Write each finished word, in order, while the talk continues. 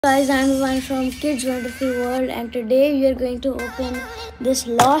Guys, I'm Ivan from Kids Wonderful World, and today we are going to open this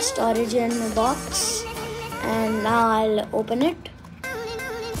Lost Origin box. And now I'll open it.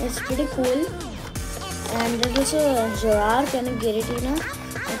 It's pretty cool. And there's also a Zorar. Can you get it, Tina?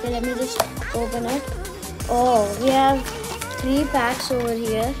 Okay, let me just open it. Oh, we have 3 packs over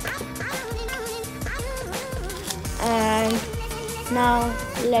here. And now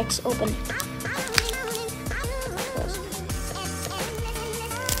let's open it.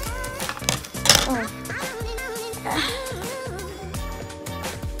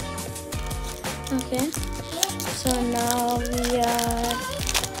 Okay, so now we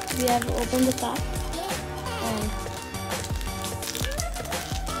have opened the pack and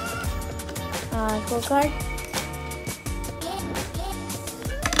code card.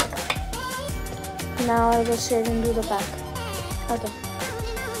 Now I'll go straight into the pack. Okay,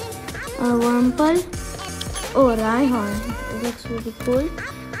 Wurmple. Oh, Rhyhorn. It looks really cool.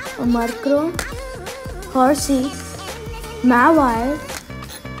 A Murkrow, Horsey, Mawile.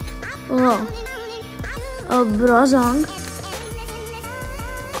 Oh. A Brozong.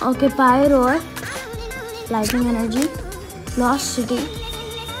 Okay, Pyroar, Lightning Energy, Lost City,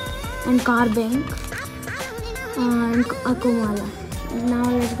 and Carbink, and Akumala. Now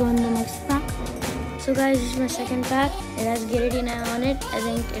let's go in the next pack. So guys, this is my second pack. It has Giratina on it. I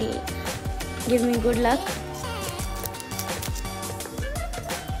think it'll give me good luck.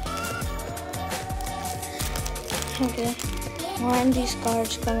 Okay, why aren't these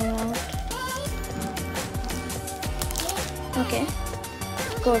cards coming out? Okay,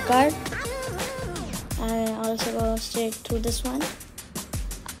 code card. I also go straight through this one.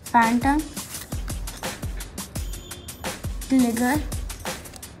 Phantom, Gligar,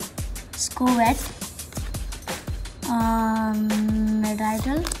 Scovet,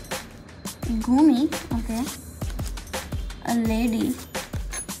 Medidal, Gumi, okay, a Lady,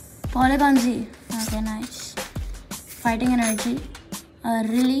 Polygon Z, okay, nice, Fighting Energy, a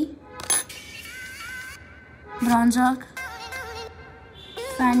Riley, Bronzong,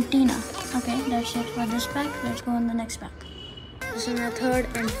 Fantina. Okay, that's it for this pack. Let's go on the next pack. This is my third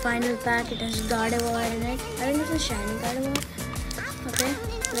and final pack. It has Gardevoir in it. I think it's a shiny Gardevoir. Okay,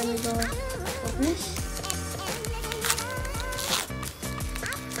 let me go open this.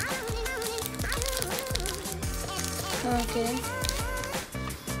 Okay,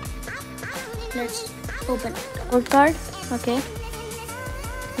 let's open code card. Okay,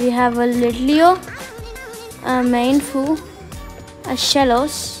 we have a Litleo, a Mainfu, a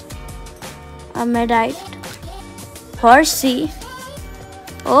Shellos, a Medite, Horsey.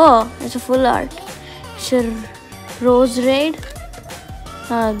 Oh, it's a full art. It's a Roserade,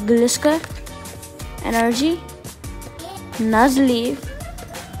 a Glisker, Energy, Nuzleaf.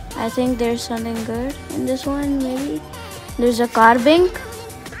 I think there's something good in this one, maybe. There's a Carbink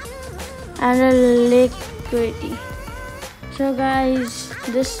and a Liquidity. So guys,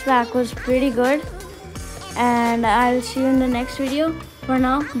 this pack was pretty good. And I'll see you in the next video. For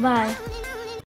now, bye.